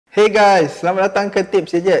Hey guys, selamat datang ke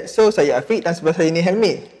Tips Gajet. So, saya Afiq dan sebelah saya ni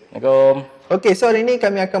Helmi. Assalamualaikum. Okay, so hari ni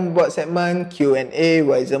kami akan membuat segmen Q&A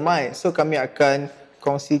Wiser Mind. So, kami akan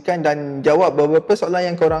kongsikan dan jawab beberapa soalan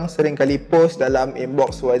yang korang sering kali post dalam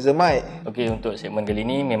inbox Wiser Mind. Okey, untuk segmen kali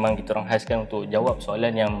ni memang kita orang khaskan untuk jawab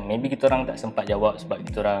soalan yang maybe kita orang tak sempat jawab sebab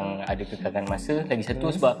kita orang ada kekalangan masa. Lagi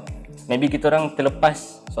satu sebab maybe kita orang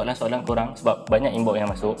terlepas soalan-soalan korang sebab banyak inbox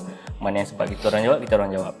yang masuk. Mana yang sempat kita orang jawab, kita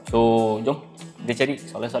orang jawab. So, jom kita cari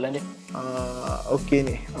soalan-soalan dia. Okay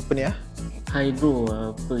ni, apa ni ah? Hai bro,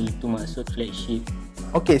 apa itu maksud flagship?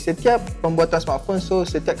 Okey, setiap pembuatan smartphone, so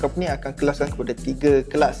setiap company akan kelaskan kepada 3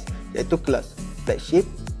 kelas, iaitu kelas flagship,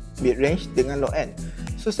 mid-range dengan low-end.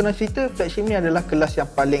 So senang cerita, flagship ni adalah kelas yang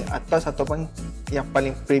paling atas ataupun yang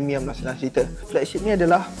paling premium lah senang cerita. Flagship ni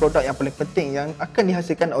adalah produk yang paling penting yang akan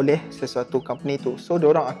dihasilkan oleh sesuatu company tu. So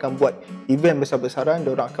diorang akan buat event besar-besaran,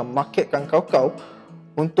 diorang akan marketkan kau-kau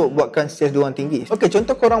untuk buatkan sales diorang tinggi. Okey,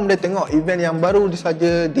 contoh korang boleh tengok event yang baru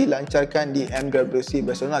saja dilancarkan di MWC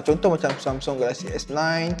Barcelona. Contoh macam Samsung Galaxy S9,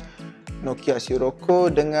 Nokia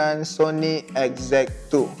Sirocco dengan Sony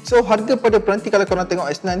XZ2. So harga pada peranti kalau korang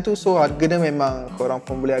tengok S9 tu, so harga dia memang korang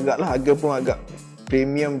pun boleh agak lah, harga pun agak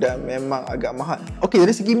premium dan memang agak mahal. Okey,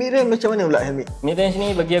 dari segi mid-range macam mana pula Helmi? Mid-range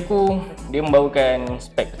ni bagi aku dia membawakan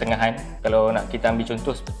spek pertengahan. Kalau nak kita ambil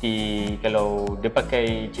contoh seperti kalau dia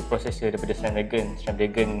pakai chip processor daripada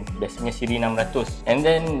Snapdragon biasanya siri 600. And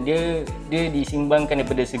then dia disimbangkan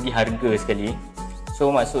daripada segi harga sekali.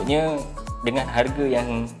 So maksudnya dengan harga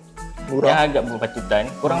yang murah, yang agak berpatutan,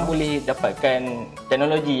 korang boleh dapatkan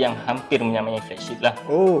teknologi yang hampir menyamai flagship lah.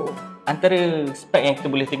 Oh, antara spek yang kita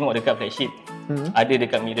boleh tengok dekat flagship ada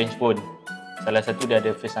dekat mid-range phone. Salah satu dia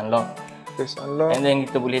ada face unlock. And then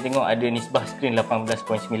kita boleh tengok ada nisbah screen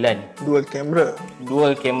 18.9.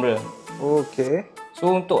 Dual camera. Okay.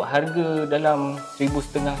 So untuk harga dalam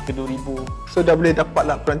 1,500 ke 2,000, so dah boleh dapat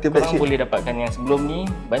lah peranti korang flagship. boleh dapatkan yang sebelum ni.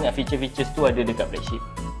 Banyak feature-features tu ada dekat flagship.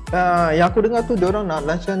 Yang aku dengar tu diorang nak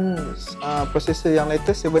lancarkan processor yang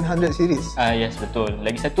latest 700 series. Yes, betul.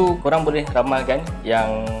 Lagi satu, korang boleh ramalkan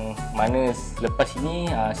yang mana selepas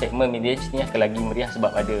ini segmen mid-range ni akan lagi meriah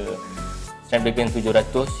sebab ada Snapdragon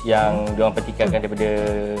 700 yang diorang pertikaikan daripada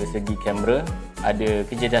segi kamera, ada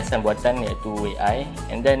kecerdasan buatan iaitu AI,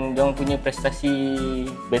 and then diorang punya prestasi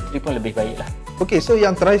bateri pun lebih baik lah. Okay, so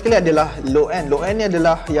yang terakhir sekali adalah low end. Low end ni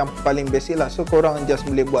adalah yang paling basic lah. So korang just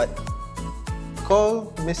boleh buat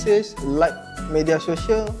call, message, like media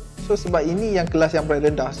sosial. So sebab ini yang kelas yang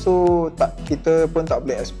paling rendah, so kita pun tak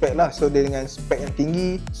boleh expect lah. So dia dengan spek yang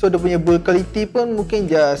tinggi, so dia punya build quality pun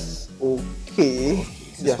mungkin just okay.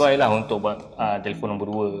 Sesuai lah untuk buat telefon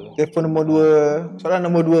nombor 2. Telefon nombor 2. Soalan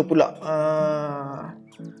nombor 2 pula.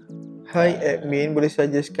 Hai admin, boleh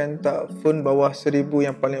suggestkan tak phone bawah 1,000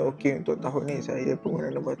 yang paling okey untuk tahun ni? Saya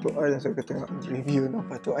pengguna nombor tu dan saya tengok review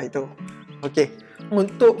nombor tu tu. Okey,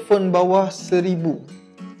 untuk phone bawah 1,000,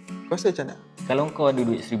 kau rasa macam mana? Kalau kau ada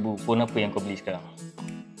duit 1,000, phone apa yang kau beli sekarang?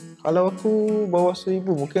 Kalau aku bawah 1,000,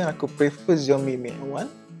 mungkin aku prefer Xiaomi Mi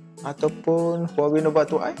 1 ataupun Huawei Nova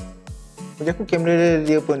 2i. Bagi aku kamera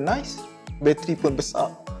dia pun nice, bateri pun besar.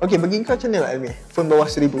 Okey, bagi kau macam mana Almi? Phone bawah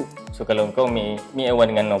 1,000. So kalau kau Mi A1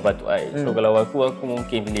 dengan Nova 2i, so kalau aku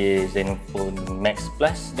mungkin pilih Zenfone Max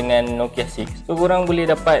Plus dengan Nokia 6. So korang boleh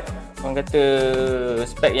dapat, orang kata,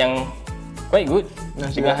 spek yang quite good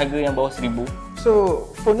dengan harga yang bawah 1,000. So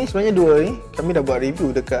phone ni sebenarnya dua ni kami dah buat review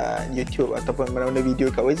dekat YouTube ataupun mana-mana video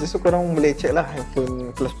kat Wiser. So korang boleh check lah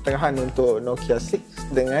handphone kelas pertengahan untuk Nokia 6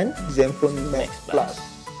 dengan Zenfone Max Plus.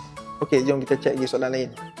 Okey, jom kita check lagi soalan lain.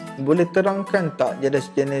 Boleh terangkan tak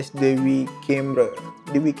jenis-jenis Dewi kamera?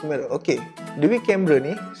 Okey, Dewi kamera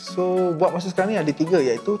ni, so buat masa sekarang ni ada 3,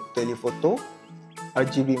 iaitu telefoto,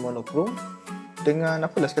 RGB monochrome dengan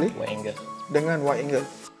apa lah sekali? Wide angle. Dengan wide angle.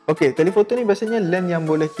 Okey, telefoto ni biasanya lens yang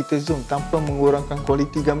boleh kita zoom tanpa mengurangkan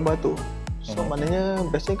kualiti gambar tu. So maknanya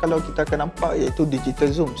biasanya kalau kita akan nampak iaitu digital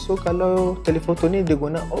zoom. So kalau telefoto ni dia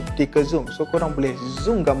guna optical zoom. So korang boleh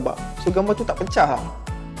zoom gambar. So gambar tu tak pecah.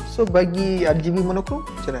 So bagi RGB monochrome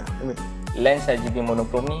macam mana? Lens RGB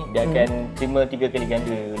monochrome ni dia akan terima 3 kali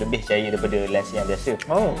ganda lebih cahaya daripada lens yang biasa.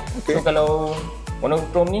 Oh, okey. So kalau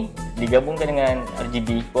monochrome ni digabungkan dengan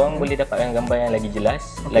RGB, korang boleh dapatkan gambar yang lagi jelas,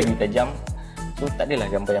 lagi tajam. So tak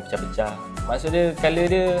adalah gambar yang pecah-pecah. Maksud dia color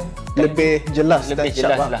dia lebih jelas lebih dan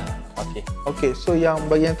jelas sharp lah. Okey, so yang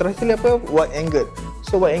bagi yang terakhir sekali apa? Wide angle.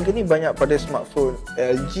 So wide angle ni banyak pada smartphone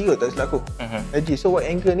LG atau tak silap aku. LG. So wide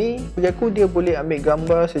angle ni bagi aku dia boleh ambil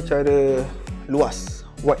gambar secara luas.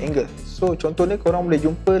 Wide angle. So contohnya korang boleh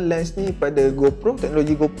jumpa lens ni pada GoPro,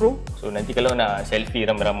 teknologi GoPro. So nanti kalau nak selfie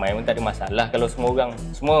ramai-ramai pun tak ada masalah kalau semua orang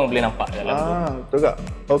boleh nampak dalam tu. Betul tak?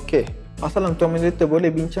 Okey. Assalam Tuan Moderator,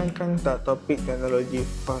 boleh bincangkan tak topik teknologi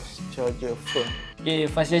fast charger phone? Okay,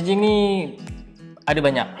 fast charging ni ada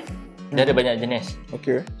banyak. Dia ada banyak jenis.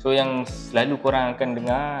 Okay. So yang selalu korang akan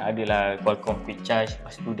dengar adalah Qualcomm Quick Charge.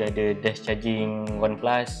 Lepas tu dia ada dash charging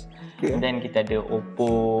OnePlus. Okay. And then kita ada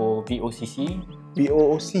Oppo VOCC.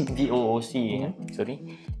 VOOC. Sorry.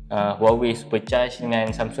 Huawei Supercharge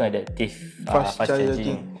dengan Samsung Adaptive Fast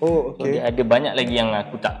charging. Oh, So okay. dia ada banyak lagi yang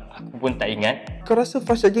aku pun tak ingat. Kau rasa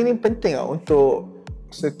fast charging ni penting tak untuk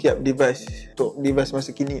setiap device, untuk device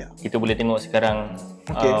masa kini lah? Kita boleh tengok sekarang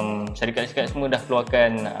syarikat-syarikat semua dah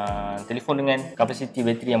keluarkan telefon dengan kapasiti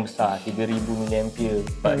bateri yang besar, 3000 mAh,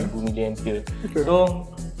 4000 mAh.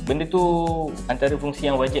 So benda tu antara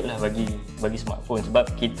fungsi yang wajib lah bagi smartphone, sebab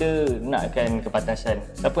kita nakkan kepatasan.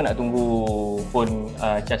 Siapa nak tunggu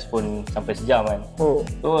charge phone sampai sejam kan?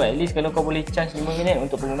 So at least kalau kau boleh charge 5 minit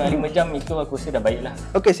untuk penggunaan 5 jam, itu aku rasa dah baik lah.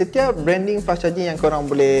 Okay, setiap branding fast charging yang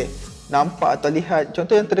korang boleh nampak atau lihat,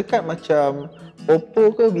 contoh yang terdekat macam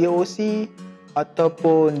Oppo ke VOC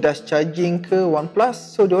ataupun dash charging ke OnePlus,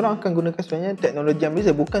 so diorang akan gunakan sebenarnya teknologi yang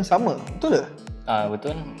berbeza, bukan sama, betul tak?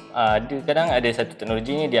 Betul. Kadang ada satu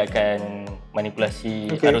teknologi ni dia akan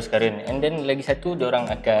manipulasi arus current, and then lagi satu dia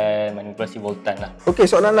orang akan manipulasi voltan lah. Okey,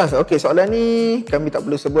 soalan last. Okey, soalan ni kami tak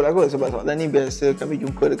perlu sebut lah kot, sebab soalan ni biasa kami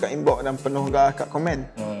jumpa dekat inbox dan penuh kat komen.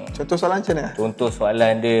 Contoh soalan macam mana? Contoh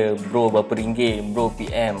soalan dia, bro berapa ringgit, bro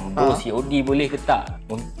PM, bro COD boleh ke tak?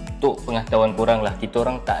 Untuk pengetahuan korang lah, kita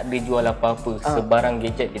orang tak ada jual apa-apa. Sebarang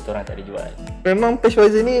gadget kita orang tak ada jual. Memang page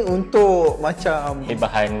wiser ni untuk macam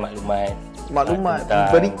bahan maklumat,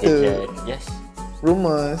 berita, gadget,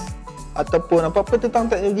 rumours ataupun apa-apa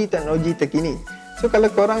tentang teknologi terkini. So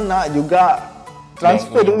kalau korang nak juga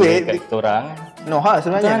transfer duit kat kita orang, no hal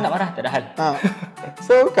sebenarnya. Kita nak marah tak ada hal.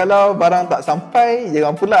 So kalau barang tak sampai,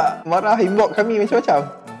 jangan pula marah inbox kami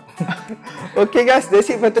macam-macam. Okay guys,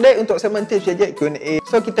 that's it for today untuk segmen tips gadget Q&A.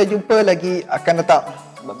 So kita jumpa lagi akan datang.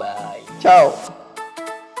 Bye bye. Ciao.